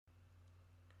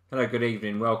Hello, good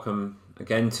evening. Welcome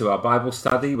again to our Bible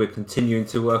study. We're continuing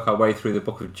to work our way through the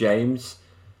book of James.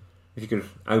 If you could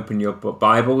open your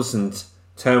Bibles and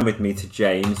turn with me to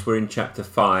James. We're in chapter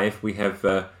 5. We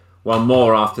have one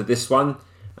more after this one.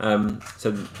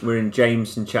 So we're in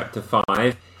James in chapter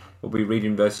 5. We'll be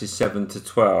reading verses 7 to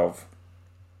 12.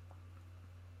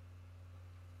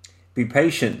 Be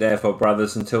patient, therefore,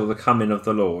 brothers, until the coming of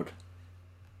the Lord.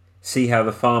 See how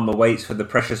the farmer waits for the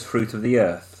precious fruit of the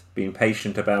earth, being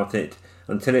patient about it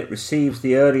until it receives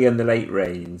the early and the late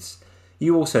rains.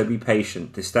 You also be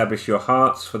patient, establish your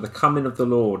hearts, for the coming of the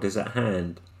Lord is at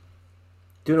hand.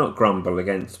 Do not grumble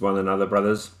against one another,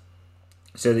 brothers,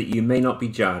 so that you may not be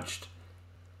judged.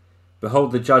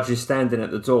 Behold, the judge is standing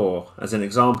at the door. As an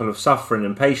example of suffering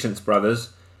and patience,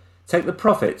 brothers, take the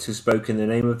prophets who spoke in the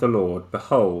name of the Lord.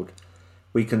 Behold,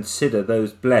 we consider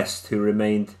those blessed who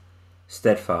remained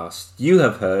steadfast. You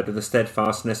have heard of the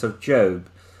steadfastness of Job,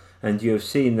 and you have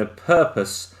seen the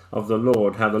purpose of the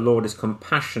Lord, how the Lord is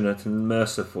compassionate and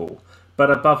merciful.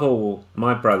 But above all,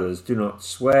 my brothers, do not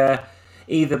swear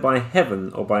either by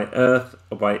heaven or by earth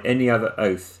or by any other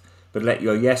oath, but let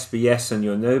your yes be yes and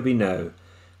your no be no,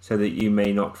 so that you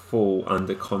may not fall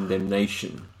under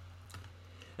condemnation.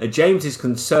 James is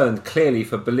concerned clearly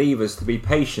for believers to be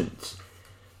patient.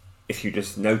 If you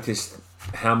just noticed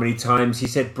how many times he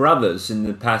said brothers in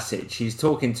the passage, he's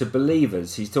talking to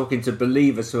believers. He's talking to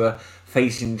believers who are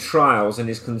facing trials and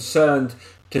is concerned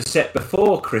to set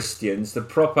before Christians the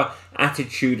proper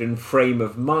attitude and frame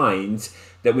of mind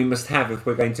that we must have if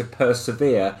we're going to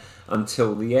persevere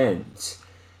until the end.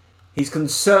 He's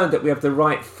concerned that we have the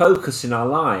right focus in our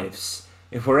lives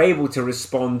if we're able to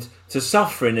respond to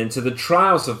suffering and to the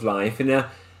trials of life in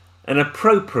an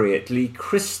appropriately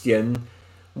Christian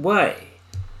way.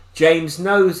 James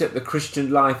knows that the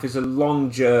Christian life is a long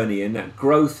journey and that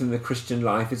growth in the Christian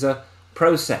life is a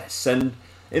process. And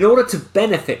in order to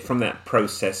benefit from that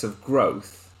process of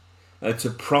growth, to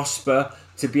prosper,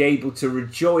 to be able to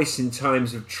rejoice in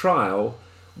times of trial,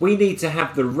 we need to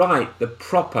have the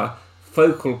proper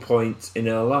focal point in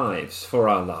our lives, for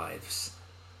our lives.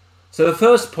 So the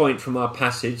first point from our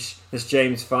passage, as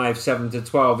James 5, 7 to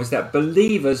 12, is that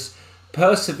believers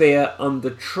persevere under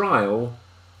trial,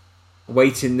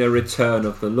 waiting the return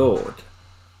of the Lord.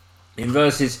 In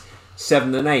verses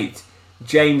 7 and 8,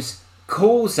 James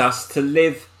calls us to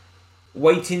live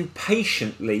waiting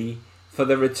patiently for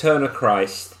the return of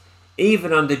Christ,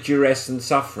 even under duress and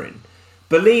suffering.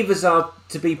 Believers are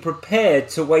to be prepared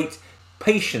to wait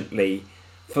patiently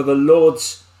for the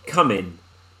Lord's coming,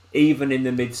 even in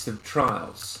the midst of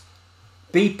trials.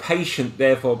 Be patient,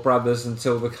 therefore, brothers,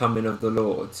 until the coming of the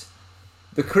Lord.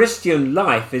 The Christian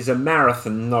life is a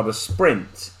marathon, not a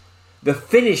sprint. The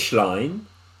finish line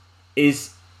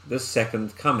is the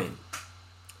second coming.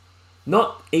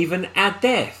 Not even our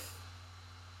death.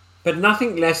 But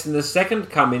nothing less than the second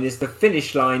coming is the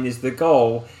finish line, is the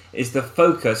goal, is the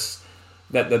focus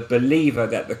that the believer,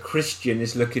 that the Christian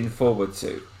is looking forward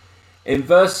to. In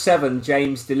verse 7,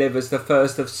 James delivers the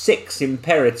first of 6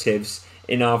 imperatives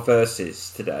in our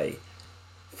verses today.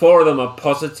 4 of them are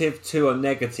positive, 2 are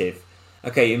negative.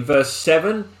 Okay, in verse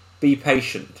 7, be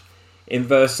patient. In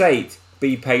verse 8,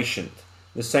 be patient.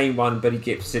 The same one, but he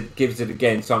gives it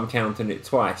again, so I'm counting it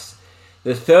twice.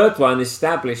 The third one,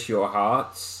 establish your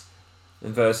hearts.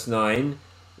 In verse 9,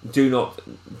 do not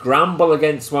grumble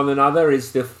against one another,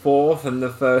 is the fourth and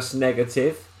the first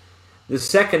negative. The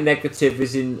second negative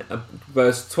is in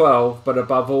verse 12, but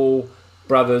above all,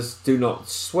 brothers, do not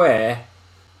swear.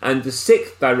 And the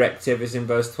 6th directive is in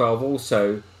verse 12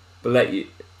 also, but let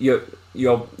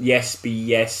your yes be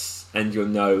yes and your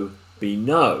no be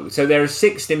no. So there are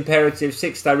 6 imperatives,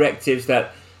 6 directives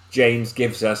that James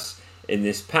gives us in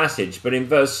this passage. But in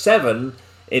verse 7,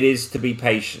 it is to be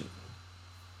patient.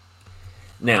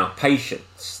 Now,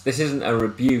 patience. This isn't a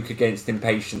rebuke against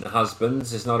impatient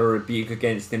husbands. It's not a rebuke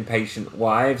against impatient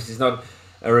wives. It's not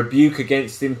a rebuke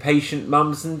against impatient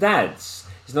mums and dads.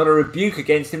 It's not a rebuke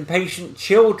against impatient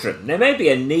children. There may be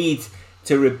a need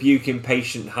to rebuke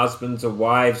impatient husbands or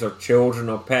wives or children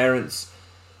or parents,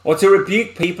 or to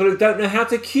rebuke people who don't know how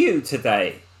to queue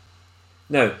today.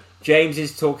 No, James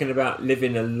is talking about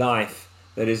living a life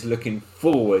that is looking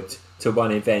forward to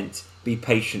one event. Be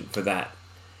patient for that.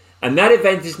 And that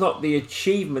event is not the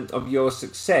achievement of your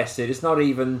success. It is not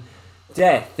even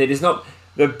death. It is not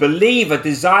the believer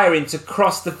desiring to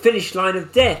cross the finish line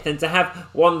of death and to have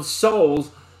one's soul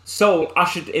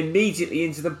ushered immediately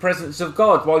into the presence of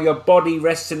God while your body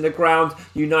rests in the ground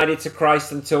united to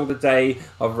Christ until the day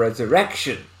of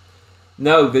resurrection.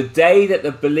 No, the day that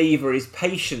the believer is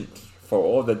patient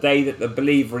for, the day that the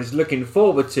believer is looking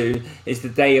forward to, is the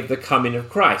day of the coming of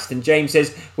Christ. And James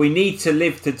says we need to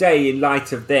live today in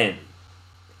light of them.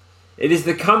 It is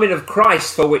the coming of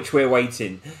Christ for which we're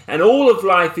waiting. And all of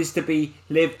life is to be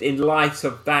lived in light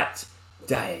of that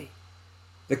day.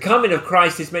 The coming of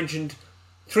Christ is mentioned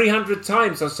 300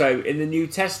 times or so in the New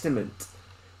Testament,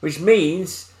 which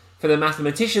means, for the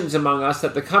mathematicians among us,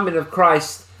 that the coming of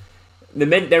Christ,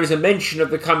 there is a mention of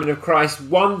the coming of Christ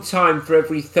one time for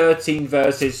every 13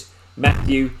 verses,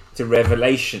 Matthew to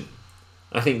Revelation.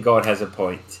 I think God has a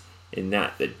point in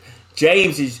that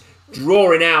James is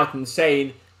drawing out and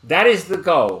saying that is the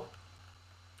goal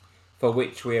for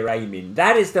which we're aiming.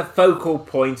 That is the focal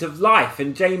point of life.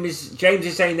 And James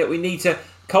is saying that we need to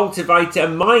cultivate a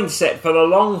mindset for the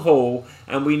long haul,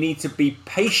 and we need to be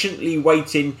patiently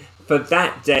waiting for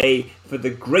that day, for the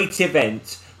great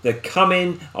event, the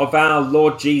coming of our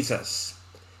Lord Jesus.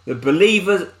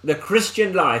 The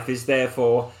Christian life is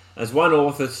therefore, as one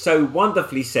author so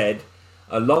wonderfully said,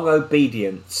 a long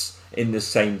obedience in the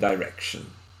same direction.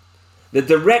 The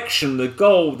direction, the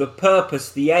goal, the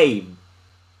purpose, the aim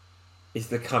is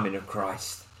the coming of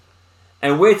Christ.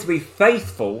 And we're to be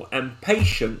faithful and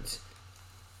patient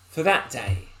for that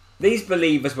day. These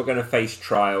believers were going to face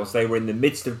trials. They were in the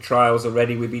midst of trials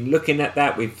already. We've been looking at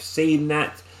that. We've seen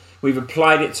that. We've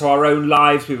applied it to our own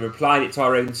lives. We've applied it to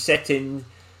our own setting.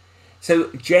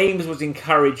 So James was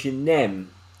encouraging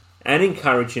them and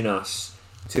encouraging us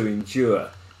to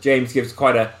endure. James gives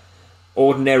quite an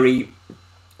ordinary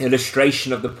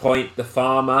illustration of the point. The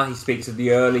farmer, he speaks of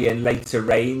the early and later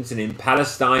rains. And in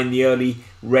Palestine, the early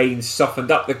rains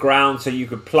softened up the ground so you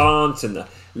could plant, and the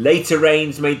later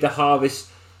rains made the harvest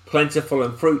plentiful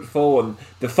and fruitful, and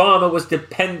the farmer was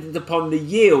dependent upon the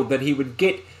yield that he would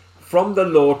get from the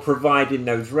Lord providing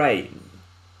that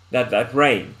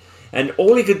rain. And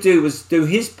all he could do was do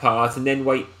his part and then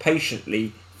wait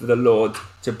patiently for the Lord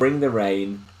to bring the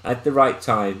rain at the right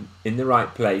time, in the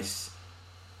right place,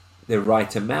 the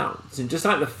right amount. And just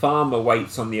like the farmer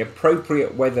waits on the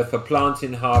appropriate weather for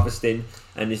planting, harvesting,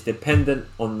 and is dependent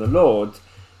on the Lord,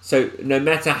 so no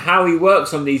matter how he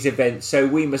works on these events, so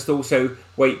we must also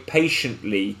wait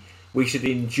patiently. We should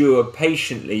endure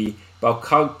patiently while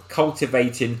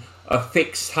cultivating a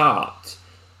fixed heart.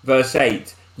 Verse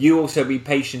 8, you also be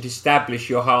patient, establish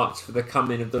your hearts, for the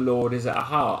coming of the Lord is at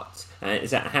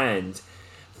hand.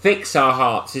 Fix our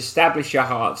hearts, establish your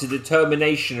hearts, a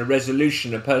determination, a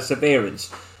resolution, a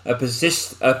perseverance, a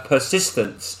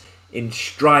persistence in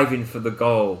striving for the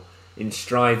goal, in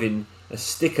striving a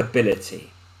stickability.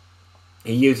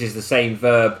 He uses the same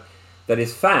verb that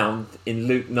is found in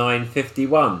Luke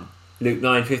 9:51. Luke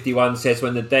 9:51 says,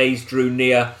 when the days drew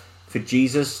near for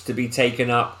Jesus to be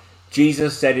taken up,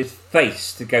 Jesus set his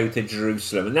face to go to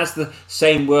Jerusalem. And that's the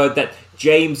same word that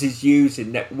James is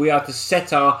using, that we are to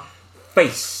set our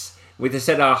face, we're to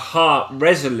set our heart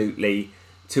resolutely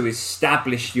to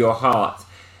establish your heart.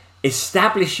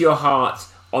 Establish your heart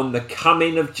on the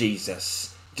coming of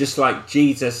Jesus, just like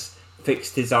Jesus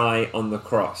fixed his eye on the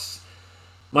cross.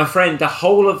 My friend, the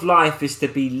whole of life is to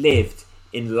be lived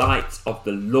in light of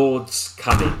the Lord's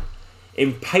coming.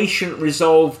 In patient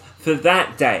resolve for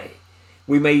that day.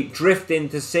 We may drift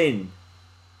into sin,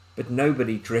 but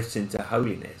nobody drifts into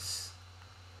holiness.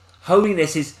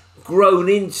 Holiness is grown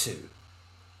into,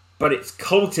 but it's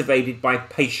cultivated by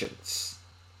patience,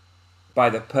 by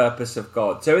the purpose of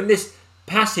God. So in this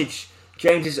passage,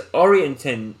 James is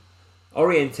orienting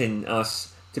us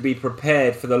to be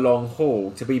prepared for the long haul,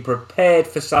 to be prepared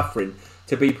for suffering,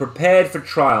 to be prepared for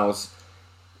trials,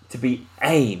 to be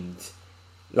aimed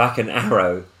like an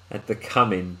arrow at the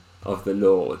coming of the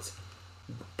Lord.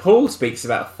 Paul speaks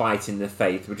about fighting the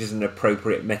faith, which is an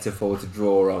appropriate metaphor to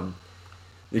draw on.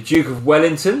 The Duke of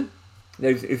Wellington,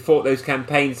 who fought those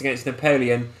campaigns against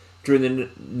Napoleon during the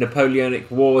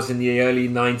Napoleonic Wars in the early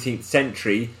 19th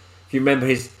century, if you remember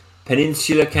his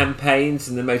Peninsular campaigns,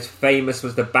 and the most famous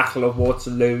was the Battle of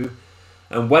Waterloo.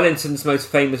 And Wellington's most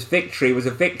famous victory was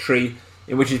a victory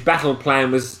in which his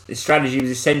strategy was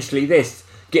essentially this: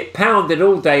 get pounded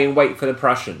all day and wait for the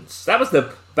Prussians. That was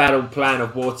the battle plan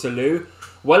of Waterloo.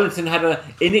 Wellington had an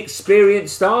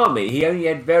inexperienced army. He only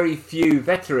had very few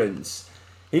veterans.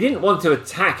 He didn't want to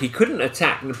attack. He couldn't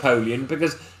attack Napoleon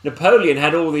because Napoleon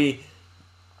had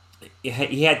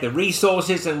he had the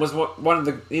resources and was one of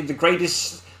the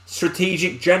greatest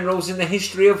strategic generals in the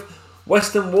history of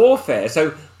Western warfare.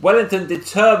 So Wellington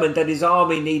determined that his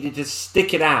army needed to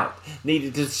stick it out,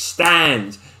 needed to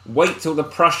stand, wait till the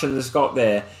Prussians got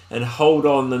there, and hold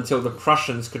on until the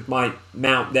Prussians could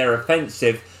mount their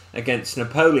offensive against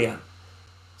Napoleon.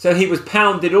 So he was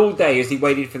pounded all day as he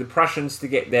waited for the Prussians to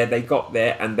get there. They got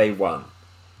there and they won.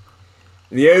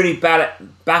 The only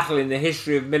battle in the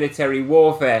history of military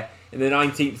warfare in the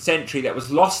 19th century that was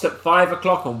lost at 5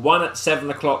 o'clock and won at 7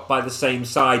 o'clock by the same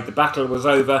side. The battle was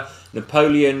over.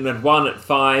 Napoleon had won at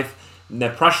 5, and the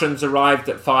Prussians arrived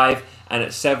at 5, and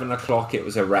at 7 o'clock it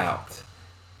was a rout.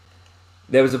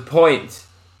 There was a point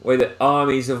where the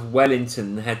armies of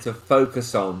Wellington had to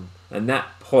focus on, and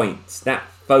that point, that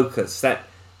focus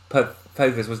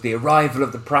was the arrival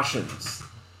of the Prussians.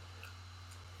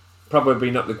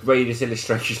 Probably not the greatest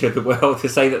illustration of the world to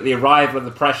say that the arrival of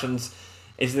the Prussians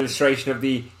is an illustration of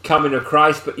the coming of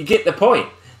Christ, but you get the point.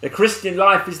 The Christian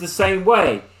life is the same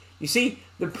way. You see,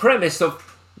 the premise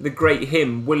of the great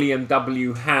hymn, William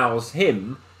W. Howe's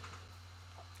hymn,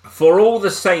 "For all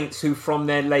the saints who from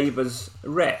their labours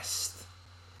rest,"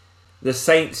 the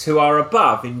saints who are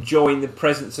above enjoying the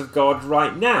presence of God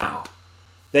right now.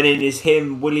 Then in his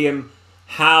hymn, William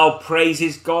Howe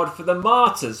praises God for the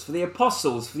martyrs, for the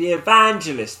apostles, for the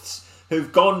evangelists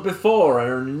who've gone before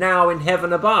and are now in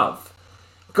heaven above.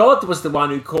 God was the one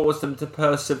who caused them to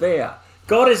persevere.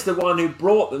 God is the one who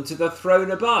brought them to the throne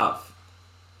above.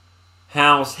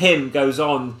 Howe's hymn goes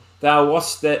on, thou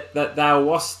wast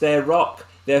their rock,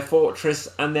 their fortress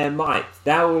and their might.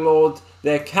 Thou, Lord,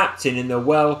 their captain in the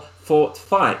well-fought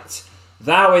fight.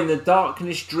 Thou in the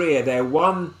darkness drear, their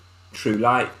one true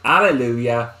light.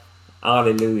 Alleluia,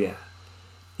 alleluia.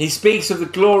 He speaks of the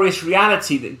glorious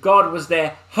reality that God was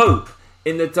their hope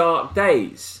in the dark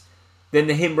days. Then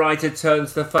the hymn writer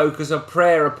turns the focus of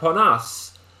prayer upon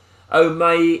us. O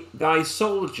may thy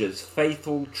soldiers,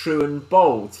 faithful, true and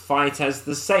bold, fight as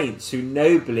the saints who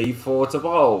nobly fought of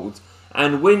old,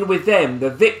 and win with them the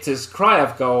victor's cry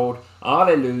of gold.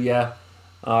 Alleluia,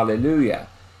 alleluia.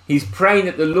 He's praying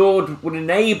that the Lord would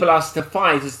enable us to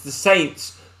fight as the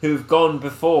saints who've gone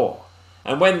before.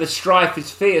 And when the strife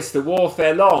is fierce, the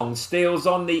warfare long, steals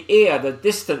on the ear the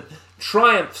distant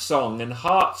triumph song, and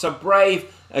hearts are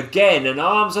brave again and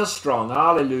arms are strong.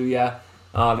 Alleluia,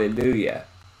 alleluia.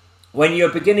 When you're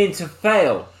beginning to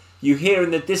fail, you hear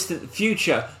in the distant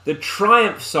future the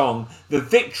triumph song. The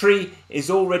victory is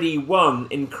already won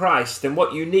in Christ, and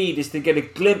what you need is to get a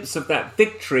glimpse of that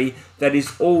victory that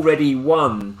is already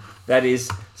won, that is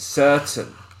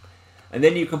certain. And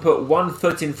then you can put one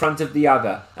foot in front of the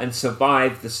other and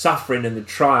survive the suffering and the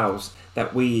trials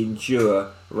that we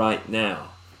endure right now.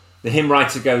 The hymn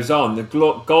writer goes on, the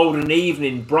golden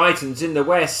evening brightens in the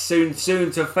west, soon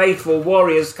to faithful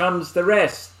warriors comes the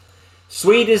rest.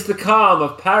 Sweet is the calm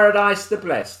of paradise the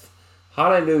blessed.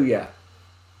 Hallelujah,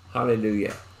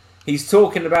 hallelujah. He's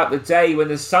talking about the day when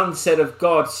the sunset of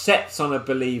God sets on a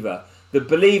believer. The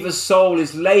believer's soul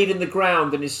is laid in the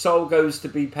ground and his soul goes to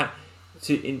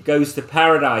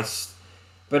paradise.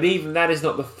 But even that is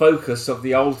not the focus of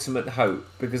the ultimate hope,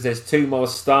 because there's 2 more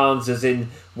stanzas in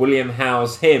William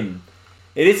Howe's hymn.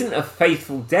 It isn't a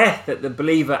faithful death that the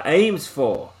believer aims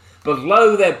for, but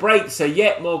lo, there breaks a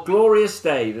yet more glorious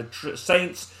day. The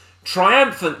saints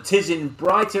triumphant 'tis in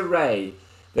bright array.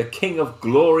 The King of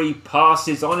glory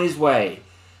passes on his way.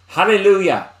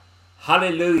 Hallelujah,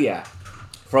 hallelujah.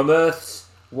 From earth's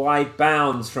wide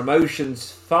bounds, from ocean's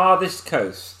farthest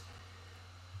coast,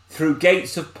 through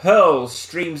gates of pearl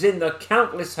streams in the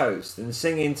countless host, and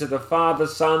singing to the Father,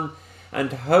 Son,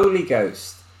 and Holy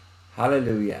Ghost.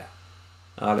 Hallelujah,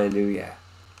 hallelujah.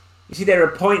 You see, there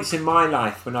are points in my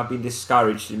life when I've been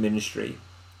discouraged in ministry,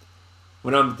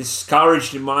 when I'm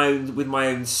discouraged with my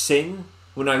own sin,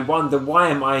 when I wonder, why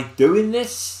am I doing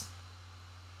this?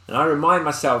 And I remind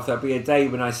myself there'll be a day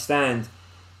when I stand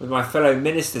with my fellow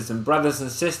ministers and brothers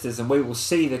and sisters, and we will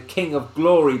see the King of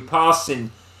glory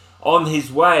passing on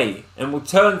his way, and we'll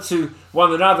turn to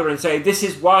one another and say, this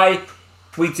is why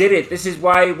we did it, this is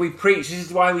why we preached, this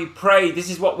is why we prayed,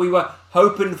 this is what we were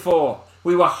hoping for.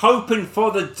 We were hoping for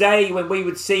the day when we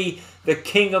would see the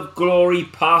King of glory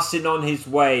passing on his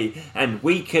way, and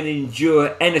we can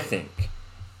endure anything,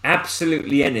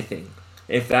 absolutely anything,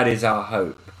 if that is our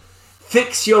hope.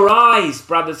 Fix your eyes,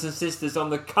 brothers and sisters,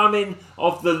 on the coming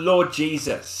of the Lord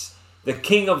Jesus, the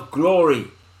King of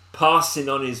glory, passing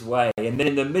on his way. And then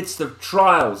in the midst of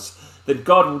trials that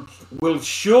God will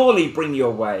surely bring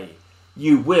your way,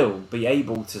 you will be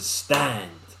able to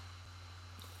stand.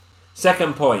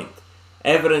 Second point,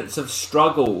 evidence of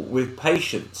struggle with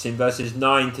patience in verses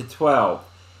 9 to 12.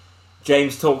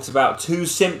 James talks about 2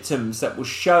 symptoms that will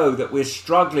show that we're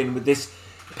struggling with this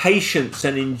patience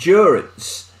and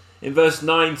endurance. In verse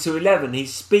 9 to 11, he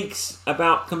speaks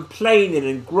about complaining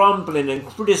and grumbling and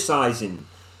criticizing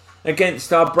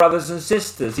against our brothers and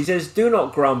sisters. He says, do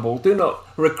not grumble, do not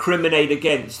recriminate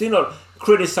against, do not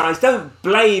criticize, don't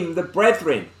blame the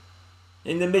brethren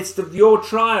in the midst of your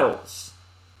trials.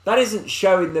 That isn't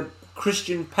showing the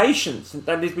Christian patience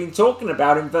that he's been talking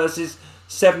about in verses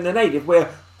 7 and 8 if we're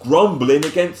grumbling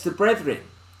against the brethren?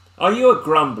 Are you a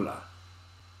grumbler?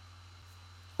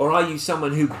 Or are you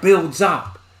someone who builds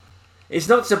up? It's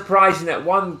not surprising that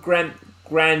one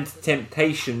grand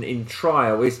temptation in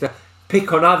trial is to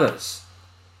pick on others.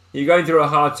 You're going through a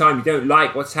hard time, you don't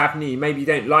like what's happening, maybe you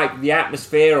don't like the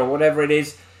atmosphere or whatever it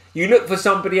is, you look for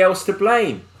somebody else to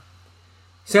blame.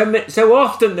 So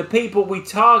often the people we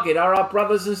target are our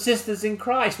brothers and sisters in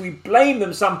Christ. We blame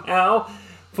them somehow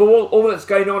for all that's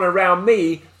going on around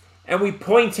me, and we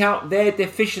point out their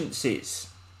deficiencies.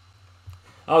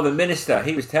 Oh, the minister,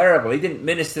 he was terrible. He didn't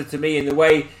minister to me in the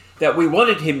way that we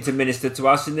wanted him to minister to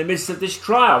us in the midst of this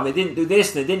trial. And they didn't do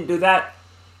this and they didn't do that.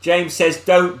 James says,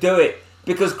 don't do it,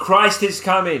 because Christ is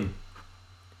coming.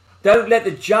 Don't let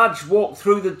the judge walk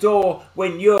through the door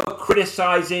when you're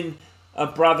criticizing a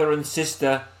brother and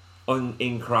sister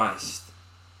in Christ.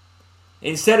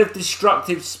 Instead of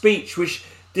destructive speech which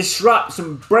disrupts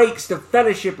and breaks the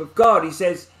fellowship of God, he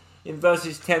says in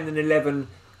verses 10 and 11,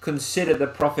 consider the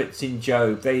prophets in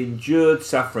Job. They endured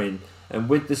suffering, and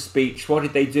with the speech, what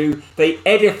did they do? They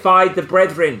edified the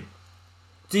brethren.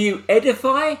 Do you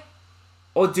edify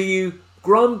or do you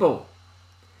grumble?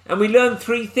 And we learn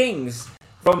three things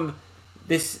from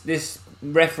this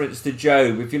reference to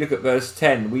Job. If you look at verse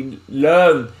 10, we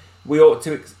learn we ought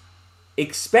to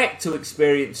expect to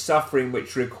experience suffering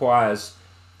which requires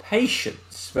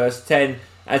patience. Verse 10,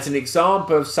 as an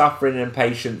example of suffering and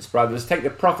patience, brothers, take the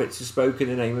prophets who spoke in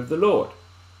the name of the Lord.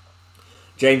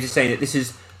 James is saying that this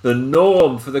is the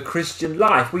norm for the Christian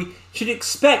life. We should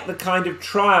expect the kind of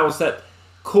trials that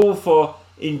call for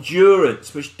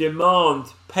endurance, which demand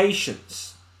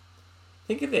patience.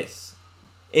 Think of this.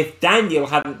 If Daniel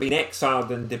hadn't been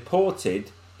exiled and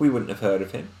deported, we wouldn't have heard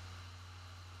of him.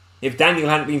 If Daniel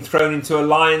hadn't been thrown into a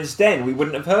lion's den, we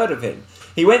wouldn't have heard of him.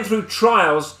 He went through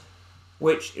trials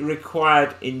which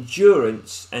required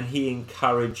endurance, and he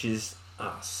encourages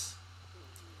us.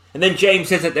 And then James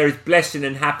says that there is blessing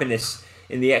and happiness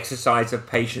in the exercise of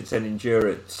patience and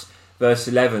endurance. Verse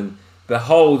 11,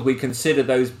 behold, we consider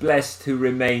those blessed who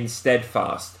remain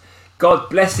steadfast. God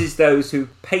blesses those who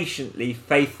patiently,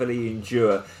 faithfully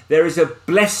endure. There is a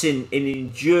blessing in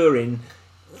enduring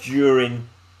during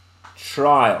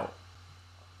trial.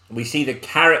 We see the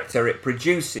character it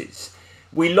produces.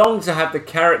 We long to have the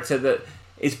character that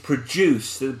is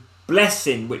produced, the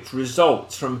blessing which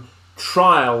results from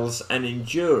trials and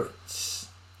endurance.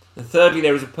 And thirdly,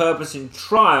 there is a purpose in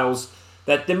trials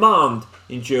that demand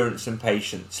endurance and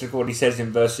patience. Look what he says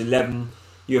in verse 11.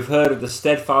 You have heard of the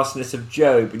steadfastness of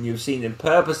Job, and you have seen the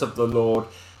purpose of the Lord,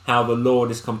 how the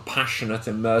Lord is compassionate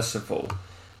and merciful.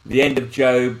 The end of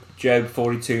Job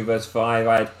 42 verse 5,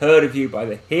 I had heard of you by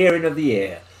the hearing of the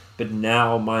ear, but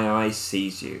now my eye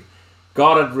sees you.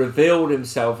 God had revealed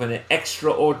himself in an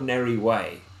extraordinary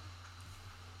way.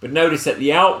 But notice that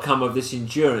the outcome of this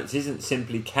endurance isn't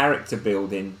simply character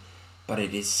building, but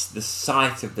it is the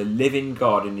sight of the living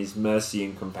God in his mercy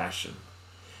and compassion.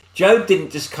 Job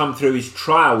didn't just come through his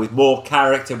trial with more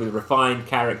character, with refined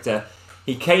character.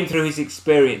 He came through his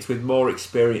experience with more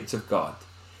experience of God.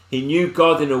 He knew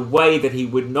God in a way that he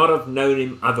would not have known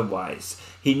him otherwise.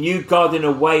 He knew God in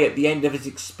a way at the end of his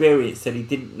experience that he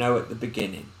didn't know at the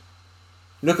beginning.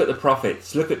 Look at the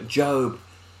prophets, look at Job,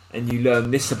 and you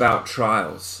learn this about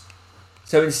trials.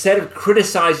 So instead of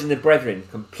criticizing the brethren,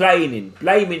 complaining,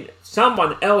 blaming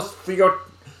someone else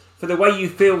for the way you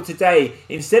feel today,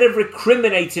 instead of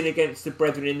recriminating against the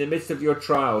brethren in the midst of your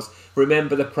trials,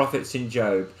 remember the prophets in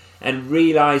Job and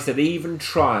realize that even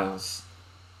trials,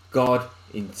 God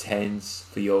intends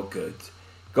for your good.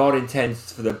 God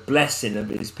intends for the blessing of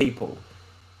his people.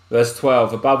 Verse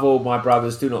 12, above all, my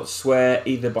brothers, do not swear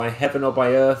either by heaven or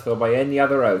by earth or by any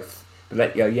other oath, but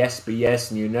let your yes be yes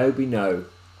and your no be no,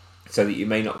 so that you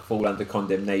may not fall under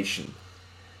condemnation.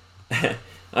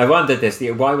 I wondered this,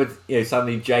 why would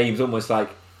suddenly James almost like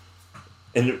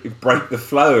break the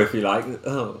flow, if you like,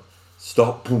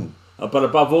 stop, boom. But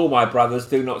above all, my brothers,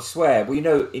 do not swear.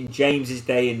 Well, in James's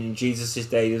day and in Jesus'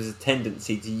 day, there was a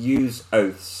tendency to use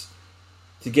oaths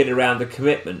to get around the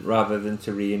commitment rather than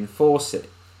to reinforce it.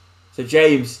 So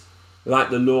James,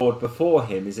 like the Lord before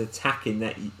him, is attacking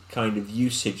that kind of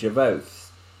usage of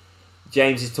oaths.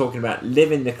 James is talking about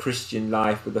living the Christian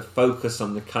life with a focus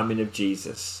on the coming of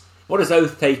Jesus. What does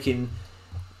oath taking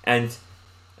and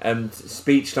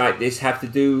speech like this have to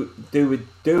do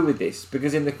with this?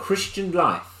 Because in the Christian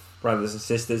life, brothers and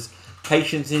sisters,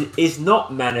 patience is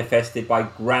not manifested by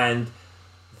grand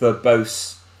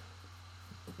verbose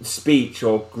speech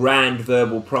or grand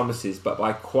verbal promises, but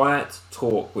by quiet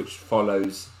talk which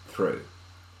follows through.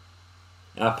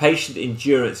 Our patient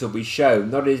endurance will be shown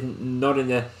not in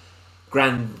the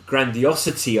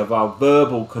grandiosity of our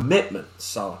verbal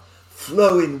commitments, our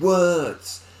flowing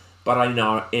words, but in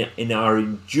our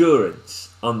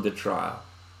endurance under trial.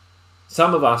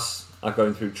 Some of us are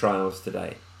going through trials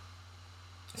today.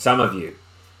 Some of you,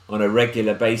 on a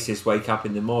regular basis, wake up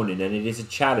in the morning and it is a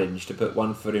challenge to put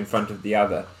one foot in front of the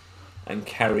other and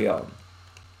carry on.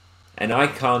 And I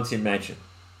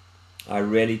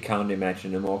really can't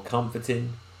imagine a more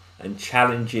comforting and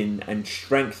challenging and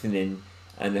strengthening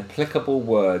and applicable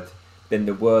word than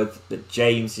the word that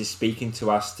James is speaking to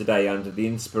us today under the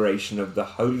inspiration of the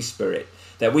Holy Spirit,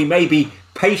 that we may be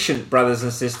patient, brothers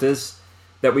and sisters,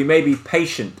 that we may be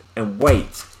patient and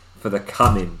wait for the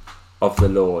coming of the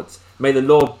Lord. May the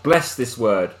Lord bless this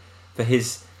word for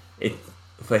his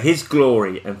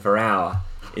glory and for our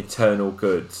eternal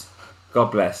good.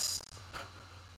 God bless.